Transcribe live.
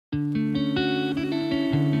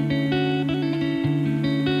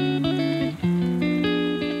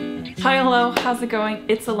Hi, hello, how's it going?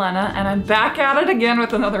 It's Elena, and I'm back at it again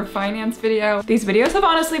with another finance video. These videos have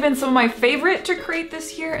honestly been some of my favorite to create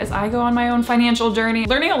this year as I go on my own financial journey.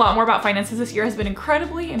 Learning a lot more about finances this year has been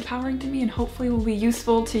incredibly empowering to me and hopefully will be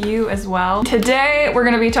useful to you as well. Today, we're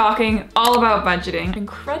gonna be talking all about budgeting.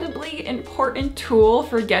 Incredibly important tool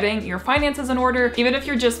for getting your finances in order. Even if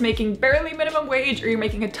you're just making barely minimum wage or you're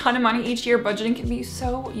making a ton of money each year, budgeting can be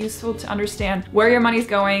so useful to understand where your money's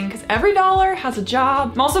going because every dollar has a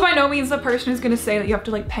job. I'm also by no means the person who's gonna say that you have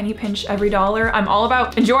to like penny pinch every dollar. I'm all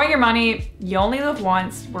about enjoying your money. You only live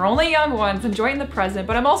once. We're only young ones, enjoying the present,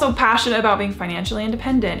 but I'm also passionate about being financially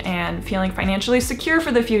independent and feeling financially secure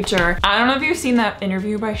for the future. I don't know if you've seen that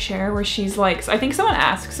interview by Cher where she's like, so I think someone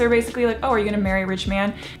asks her basically like, oh, are you gonna marry a rich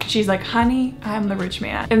man? She's like, honey, I'm the rich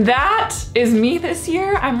man. And that is me this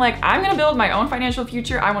year. I'm like, I'm gonna build my own financial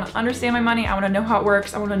future. I wanna understand my money. I wanna know how it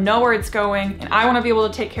works. I wanna know where it's going. And I wanna be able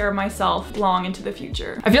to take care of myself long into the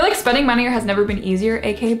future. I feel like spending money has never been easier,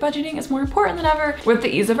 aka budgeting is more important than ever. With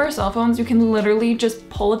the ease of our cell phones, you can literally just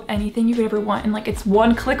pull up anything you could ever want and like it's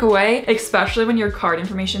one click away, especially when your card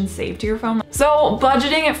information is saved to your phone. So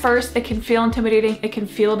budgeting at first, it can feel intimidating, it can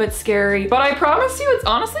feel a bit scary, but I promise you it's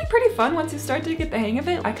honestly pretty fun once you start to get the hang of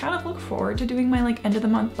it. I kind of look forward to doing my like end of the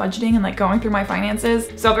month budgeting and like going through my finances.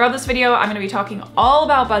 So throughout this video, I'm gonna be talking all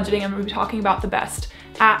about budgeting. I'm gonna be talking about the best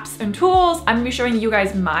apps and tools. I'm gonna be showing you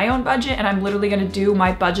guys my own budget and I'm literally gonna do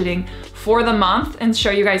my budgeting for the month and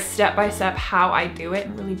show you guys step by step how I do it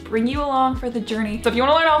and really bring you along for the journey. So if you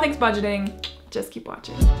wanna learn all things budgeting, just keep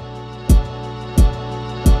watching.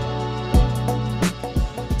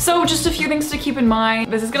 So just a few things to keep in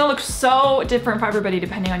mind. This is gonna look so different for everybody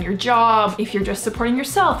depending on your job, if you're just supporting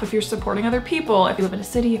yourself, if you're supporting other people, if you live in a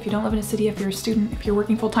city, if you don't live in a city, if you're a student, if you're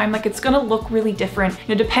working full-time, like it's gonna look really different. And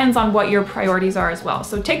it depends on what your priorities are as well.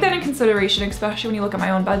 So take that in consideration, especially when you look at my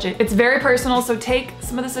own budget. It's very personal, so take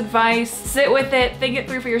some of this advice, sit with it, think it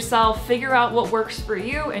through for yourself, figure out what works for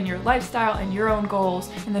you and your lifestyle and your own goals,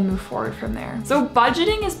 and then move forward from there. So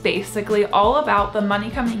budgeting is basically all about the money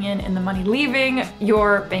coming in and the money leaving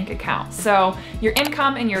your bank account. So your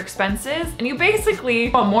income and your expenses, and you basically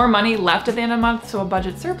want more money left at the end of the month, so a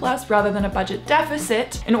budget surplus rather than a budget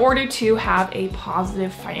deficit in order to have a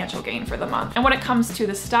positive financial gain for the month. And when it comes to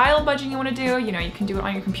the style of budgeting you want to do, you know, you can do it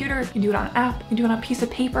on your computer, you can do it on an app, you can do it on a piece of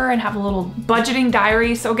paper and have a little budgeting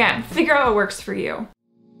diary. So again, figure out what works for you.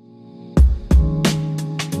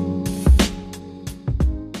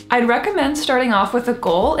 I'd recommend starting off with a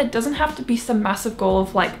goal. It doesn't have to be some massive goal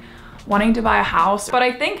of like wanting to buy a house, but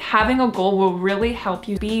I think having a goal will really help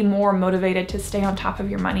you be more motivated to stay on top of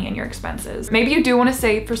your money and your expenses. Maybe you do want to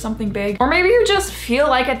save for something big, or maybe you just feel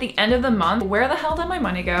like at the end of the month, where the hell did my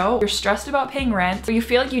money go? You're stressed about paying rent, or you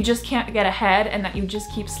feel like you just can't get ahead and that you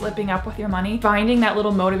just keep slipping up with your money. Finding that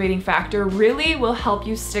little motivating factor really will help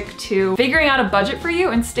you stick to figuring out a budget for you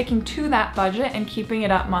and sticking to that budget and keeping it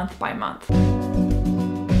up month by month.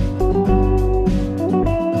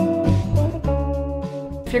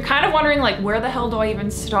 If you're kind of wondering like, where the hell do I even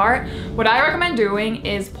start? What I recommend doing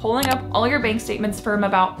is pulling up all your bank statements from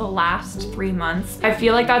about the last 3 months. I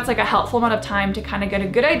feel like that's like a helpful amount of time to kind of get a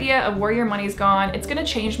good idea of where your money's gone. It's gonna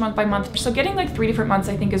change month by month. So getting like 3 different months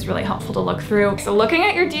I think is really helpful to look through. So looking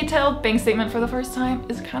at your detailed bank statement for the first time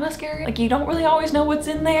is kind of scary. Like you don't really always know what's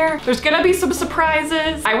in there. There's gonna be some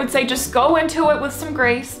surprises. I would say just go into it with some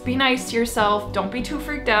grace. Be nice to yourself. Don't be too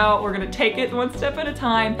freaked out. We're gonna take it one step at a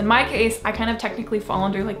time. In my case, I kind of technically fall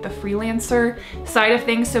under like the freelancer side of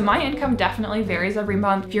things. So my income definitely varies every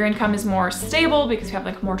month. If your income is more stable because you have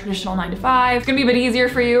like a more traditional 9 to 5, it's gonna be a bit easier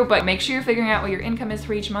for you, but make sure you're figuring out what your income is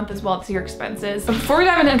for each month as well as your expenses. But before we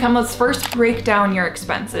dive into income, let's first break down your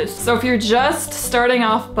expenses. So if you're just starting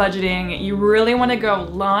off budgeting, you really wanna go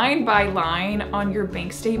line by line on your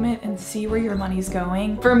bank statement and see where your money's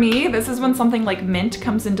going. For me, this is when something like Mint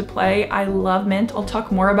comes into play. I love Mint. I'll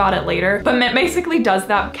talk more about it later, but Mint basically does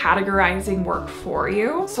that categorizing work for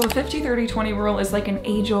you. So the 50-30-20 rule is like an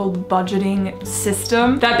age-old budgeting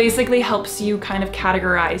system that basically helps you kind of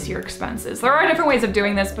categorize your expenses. There are different ways of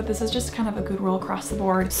doing this, but this is just kind of a good rule across the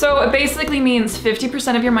board. So it basically means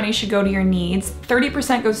 50% of your money should go to your needs,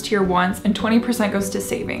 30% goes to your wants, and 20% goes to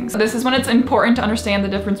savings. This is when it's important to understand the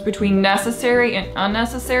difference between necessary and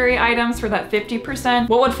unnecessary items for that 50%.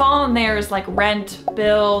 What would fall in there is like rent,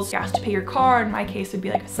 bills, gas to pay your car. In my case, it'd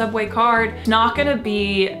be like a Subway card. It's not gonna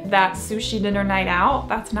be that sushi dinner night out. out,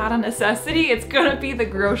 that's not a necessity. It's gonna be the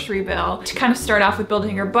grocery bill. To kind of start off with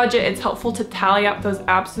building your budget, it's helpful to tally up those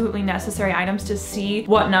absolutely necessary items to see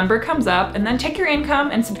what number comes up, and then take your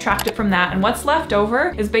income and subtract it from that. And what's left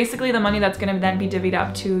over is basically the money that's gonna then be divvied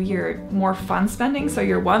up to your more fun spending, so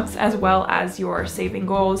your wants as well as your saving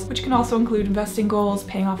goals, which can also include investing goals,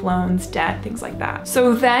 paying off loans, debt, things like that.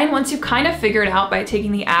 So then once you've kind of figured out by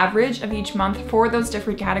taking the average of each month for those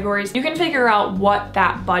different categories, you can figure out what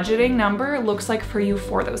that budgeting number looks like for you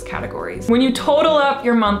for those categories. When you total up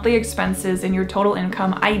your monthly expenses and your total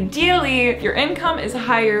income, ideally your income is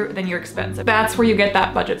higher than your expenses. That's where you get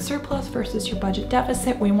that budget surplus versus your budget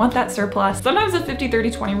deficit. We want that surplus. Sometimes the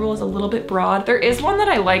 50-30-20 rule is a little bit broad. There is one that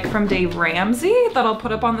I like from Dave Ramsey that I'll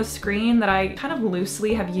put up on the screen that I kind of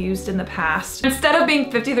loosely have used in the past. Instead of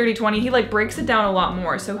being 50-30-20, he like breaks it down a lot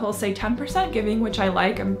more. So he'll say 10% giving, which I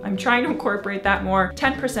like. I'm trying to incorporate that more.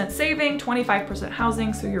 10% saving, 25%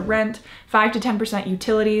 housing, so your rent, 5 to 10%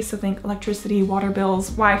 utilities, so think electricity, water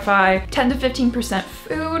bills, Wi-Fi, 10 to 15%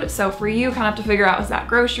 food. So for you, kind of have to figure out, is that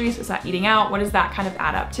groceries? Is that eating out? What does that kind of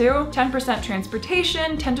add up to? 10%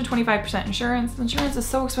 transportation, 10 to 25% insurance. Insurance is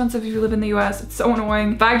so expensive if you live in the US, it's so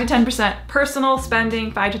annoying. 5 to 10% personal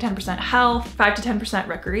spending, 5 to 10% health, 5 to 10%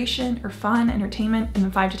 recreation or fun, entertainment, and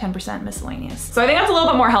then 5 to 10% miscellaneous. So I think that's a little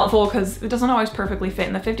bit more helpful because it doesn't always perfectly fit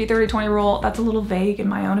in the 50-30-20 rule. That's a little vague in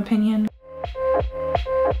my own opinion.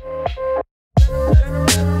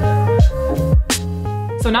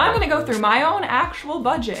 So now I'm gonna go through my own actual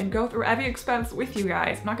budget and go through every expense with you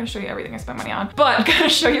guys. I'm not gonna show you everything I spend money on, but I'm gonna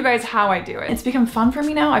show you guys how I do it. It's become fun for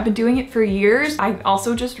me now. I've been doing it for years. I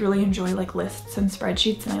also just really enjoy like lists and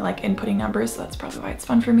spreadsheets, and I like inputting numbers, so that's probably why it's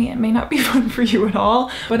fun for me. It may not be fun for you at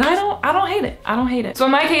all, but I don't hate it. I don't hate it. So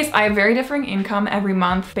in my case, I have very differing income every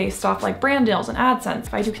month based off like brand deals and AdSense,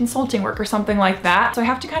 if I do consulting work or something like that. So I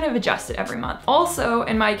have to kind of adjust it every month. Also,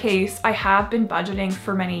 in my case, I have been budgeting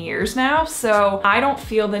for many years now, so I don't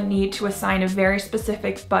feel the need to assign a very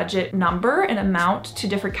specific budget number and amount to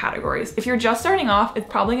different categories. If you're just starting off, it's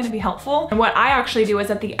probably gonna be helpful. And what I actually do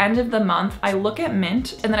is at the end of the month, I look at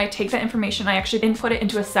Mint and then I take that information, I actually input it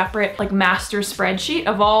into a separate like master spreadsheet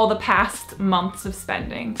of all the past months of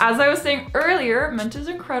spending. As I was saying earlier, Mint is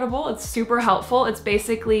incredible. It's super helpful. It's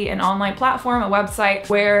basically an online platform, a website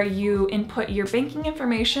where you input your banking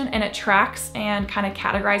information and it tracks and kind of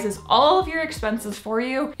categorizes all of your expenses for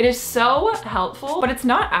you. It is so helpful, but it's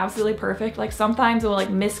not absolutely perfect. Like sometimes it will like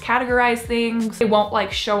miscategorize things. It won't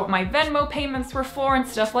like show what my Venmo payments were for and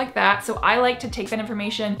stuff like that. So I like to take that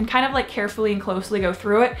information and kind of like carefully and closely go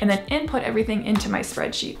through it and then input everything into my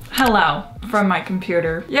spreadsheet. Hello from my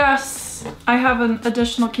computer. Yes, I have an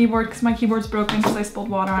additional keyboard because my keyboard's broken because I spilled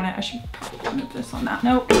water on it. I should probably move this on that.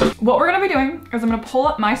 Nope. What we're gonna be doing is I'm gonna pull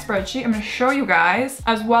up my spreadsheet. I'm gonna show you guys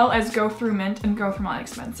as well as go through Mint and go through my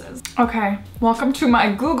expenses. Okay, welcome to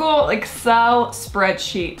my Google Excel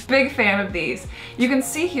spreadsheet. Big fan of these. You can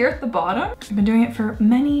see here at the bottom, I've been doing it for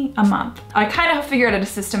many a month. I kind of have figured out a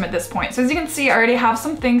system at this point. So as you can see, I already have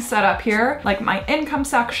some things set up here, like my income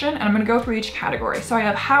section, and I'm gonna go through each category. So I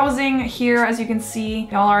have housing here, as you can see.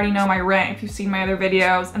 Y'all already know my rent if you've seen my other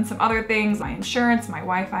videos, and some other things, my insurance, my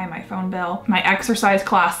Wi-Fi, my phone bill, my exercise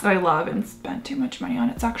class that I love and spend too much money on.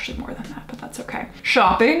 It's actually more than that, but that's okay.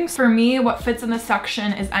 Shopping. For me, what fits in this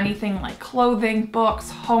section is anything like clothing, books,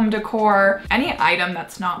 home decor, any item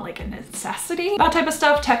that's not like a necessity, that type of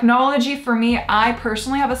stuff. Technology for me, I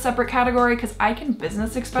personally have a separate category because I can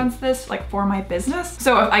business expense this like for my business.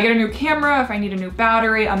 So if I get a new camera, if I need a new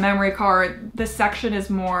battery, a memory card, this section is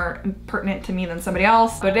more pertinent to me than somebody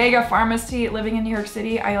else. Bodega, pharmacy, living in New York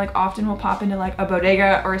City, I like often will pop into like a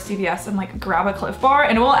bodega or a CVS and like grab a Cliff Bar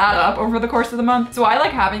and it will add up over the course of the month. So I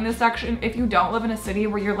like having this section. If you don't live in a city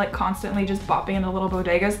where you're like constantly just bopping into little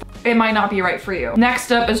bodegas, it might not be right for you.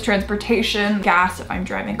 Next up is transportation, gas if I'm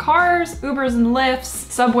driving cars, Ubers and Lyfts,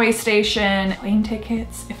 subway station, plane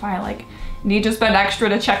tickets if I like need to spend extra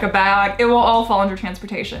to check a bag. It will all fall under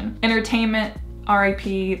transportation. Entertainment,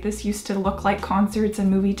 RIP, this used to look like concerts and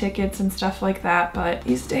movie tickets and stuff like that, but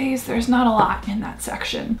these days there's not a lot in that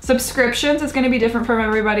section. Subscriptions is gonna be different from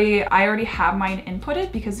everybody. I already have mine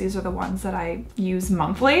inputted because these are the ones that I use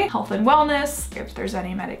monthly. Health and wellness, if there's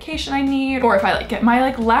any medication I need, or if I like get my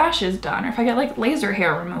like lashes done, or if I get like laser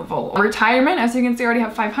hair removal. Retirement, as you can see, I already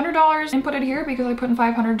have $500 inputted here because I put in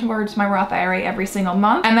 $500 towards my Roth IRA every single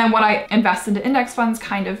month. And then what I invest into index funds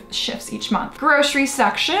kind of shifts each month. Grocery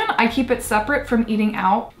section, I keep it separate from from eating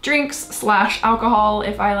out. Drinks slash alcohol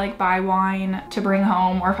if I like buy wine to bring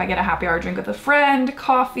home, or if I get a happy hour drink with a friend,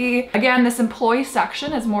 coffee. Again, this employee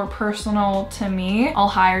section is more personal to me. I'll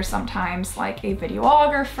hire sometimes like a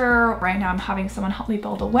videographer. Right now I'm having someone help me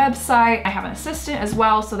build a website. I have an assistant as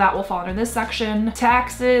well, so that will fall under this section.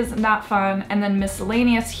 Taxes, not fun. And then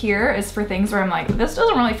miscellaneous here is for things where I'm like, this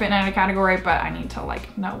doesn't really fit in any category, but I need to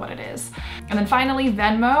like know what it is. And then finally,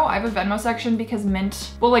 Venmo. I have a Venmo section because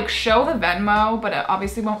Mint will like show the Venmo, but it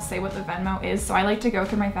obviously won't say what the Venmo is. So I like to go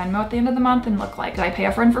through my Venmo at the end of the month and look like, did I pay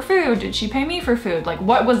a friend for food? Did she pay me for food? Like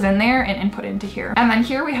what was in there and input into here. And then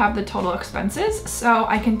here we have the total expenses. So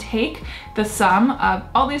I can take the sum of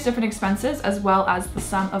all these different expenses as well as the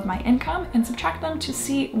sum of my income and subtract them to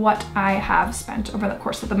see what I have spent over the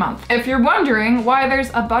course of the month. If you're wondering why there's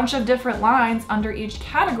a bunch of different lines under each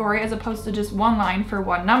category as opposed to just one line for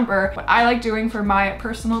one number, what I like doing for my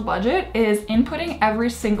personal budget is inputting every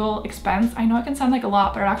single expense. I know it can sound like a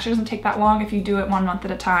lot, but it actually doesn't take that long if you do it 1 month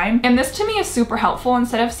at a time. And this to me is super helpful.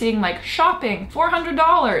 Instead of seeing like shopping,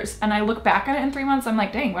 $400, and I look back at it in 3 months, I'm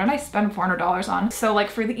like, dang, what did I spend $400 on? So like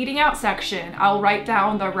for the eating out section, I'll write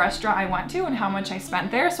down the restaurant I went to and how much I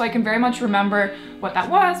spent there, so I can very much remember what that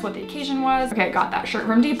was, what the occasion was. Okay, I got that shirt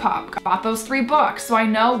from Depop, bought those 3 books, so I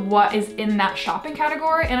know what is in that shopping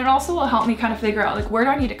category, and it also will help me kind of figure out like, where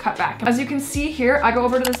do I need to cut back? As you can see here, I go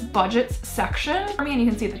over to this budgets section for me, and you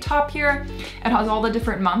can see at the top here, it has all the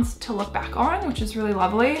different months to look back on, which is really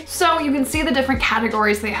lovely. So you can see the different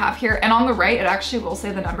categories they have here, and on the right, it actually will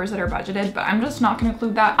say the numbers that are budgeted, but I'm just not gonna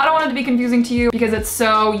include that. I don't want it to be confusing to you because it's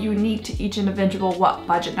so unique to each individual what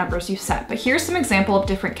budget numbers you set. But here's some example of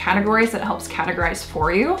different categories that helps categorize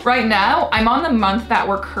for you. Right now, I'm on the month that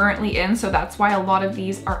we're currently in, so that's why a lot of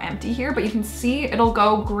these are empty here, but you can see it'll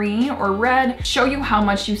go green or red, show you how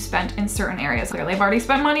much you spent in certain areas. Clearly, I've already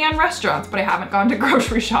spent money on restaurants, but I haven't gone to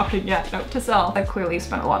grocery shopping yet. Note to self. I've clearly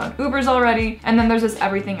spent a lot on Ubers already. And then there's this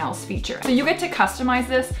everything else feature. So you get to customize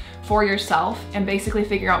this for yourself and basically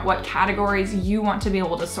figure out what categories you want to be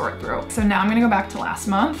able to sort through. So now I'm gonna go back to last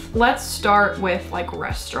month. Let's start with like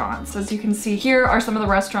restaurants. As you can see, here are some of the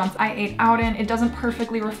restaurants I ate out in. It doesn't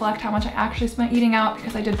perfectly reflect how much I actually spent eating out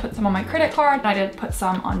because I did put some on my credit card and I did put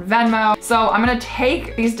some on Venmo. So I'm gonna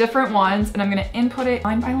take these different ones and I'm gonna input it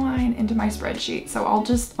line by line into my spreadsheet. So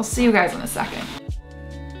I'll see you guys in a second.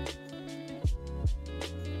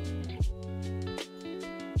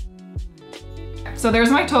 So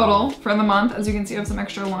there's my total for the month. As you can see, I have some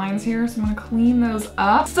extra lines here, so I'm gonna clean those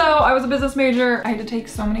up. So I was a business major. I had to take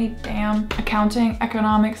so many damn accounting,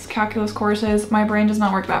 economics, calculus courses. My brain does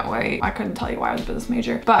not work that way. I couldn't tell you why I was a business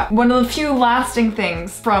major. But one of the few lasting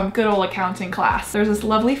things from good old accounting class, there's this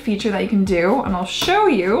lovely feature that you can do, and I'll show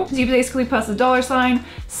you. So you basically press the $sign,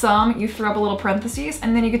 sum, you throw up a little parentheses,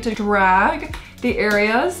 and then you get to drag the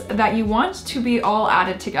areas that you want to be all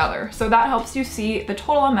added together. So that helps you see the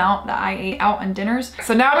total amount that I ate out on dinners.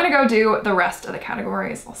 So now I'm gonna go do the rest of the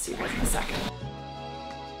categories. I'll see you guys in a second.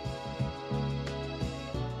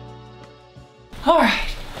 All right,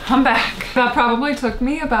 I'm back. That probably took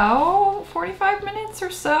me about 45 minutes or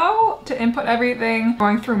so to input everything,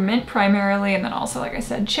 going through Mint primarily, and then also, like I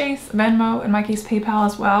said, Chase, Venmo, in my case, PayPal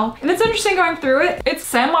as well. And it's interesting going through it. It's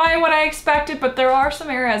semi what I expected, but there are some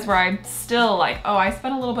areas where I'm still like, oh, I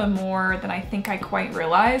spent a little bit more than I think I quite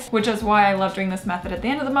realized, which is why I love doing this method at the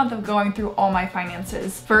end of the month of going through all my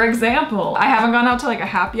finances. For example, I haven't gone out to like a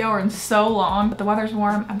happy hour in so long, but the weather's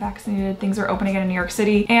warm, I'm vaccinated, things are open again in New York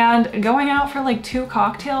City, and going out for like 2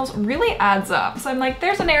 cocktails really adds up. So I'm like,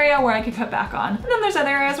 there's an area where I could cut back on. And then there's other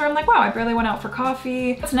areas where I'm like, wow, I barely went out for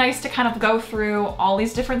coffee. It's nice to kind of go through all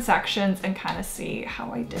these different sections and kind of see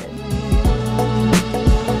how I did.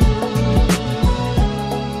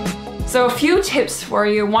 So a few tips for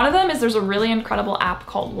you. One of them is there's a really incredible app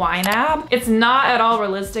called YNAB. It's not at all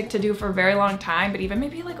realistic to do for a very long time, but even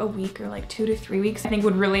maybe like a week or like 2 to 3 weeks, I think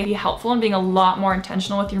would really be helpful in being a lot more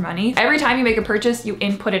intentional with your money. Every time you make a purchase, you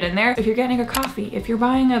input it in there. If you're getting a coffee, if you're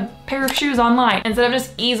buying a pair of shoes online, instead of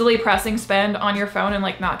just easily pressing spend on your phone and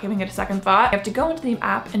like not giving it a second thought, you have to go into the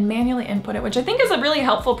app and manually input it, which I think is a really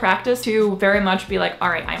helpful practice to very much be like, all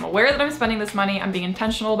right, I'm aware that I'm spending this money. I'm being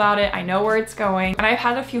intentional about it. I know where it's going. And I've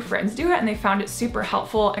had a few friends do it and they found it super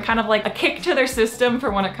helpful and kind of like a kick to their system for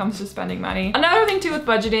when it comes to spending money. Another thing too with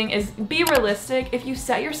budgeting is be realistic. If you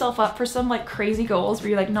set yourself up for some like crazy goals where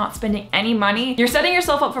you're like not spending any money, you're setting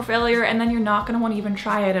yourself up for failure and then you're not gonna want to even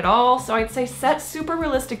try it at all. So I'd say set super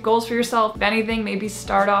realistic goals for yourself. If anything, maybe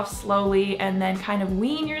start off slowly and then kind of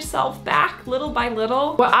wean yourself back little by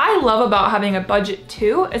little. What I love about having a budget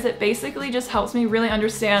too is it basically just helps me really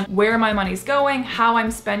understand where my money's going, how I'm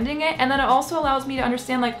spending it, and then it also allows me to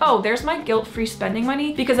understand like, oh, there's my guilt-free spending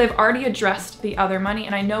money because I've already addressed the other money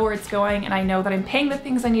and I know where it's going and I know that I'm paying the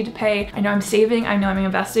things I need to pay. I know I'm saving, I know I'm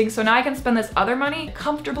investing. So now I can spend this other money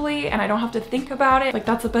comfortably and I don't have to think about it. Like,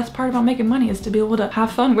 that's the best part about making money, is to be able to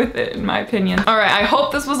have fun with it, in my opinion. All right, I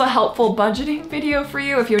hope this was a helpful budgeting video for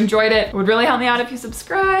you. If you enjoyed it, it would really help me out if you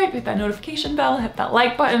subscribe, hit that notification bell, hit that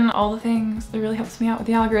like button, all the things. It really helps me out with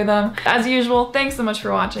the algorithm. As usual, thanks so much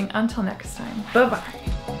for watching. Until next time, bye-bye.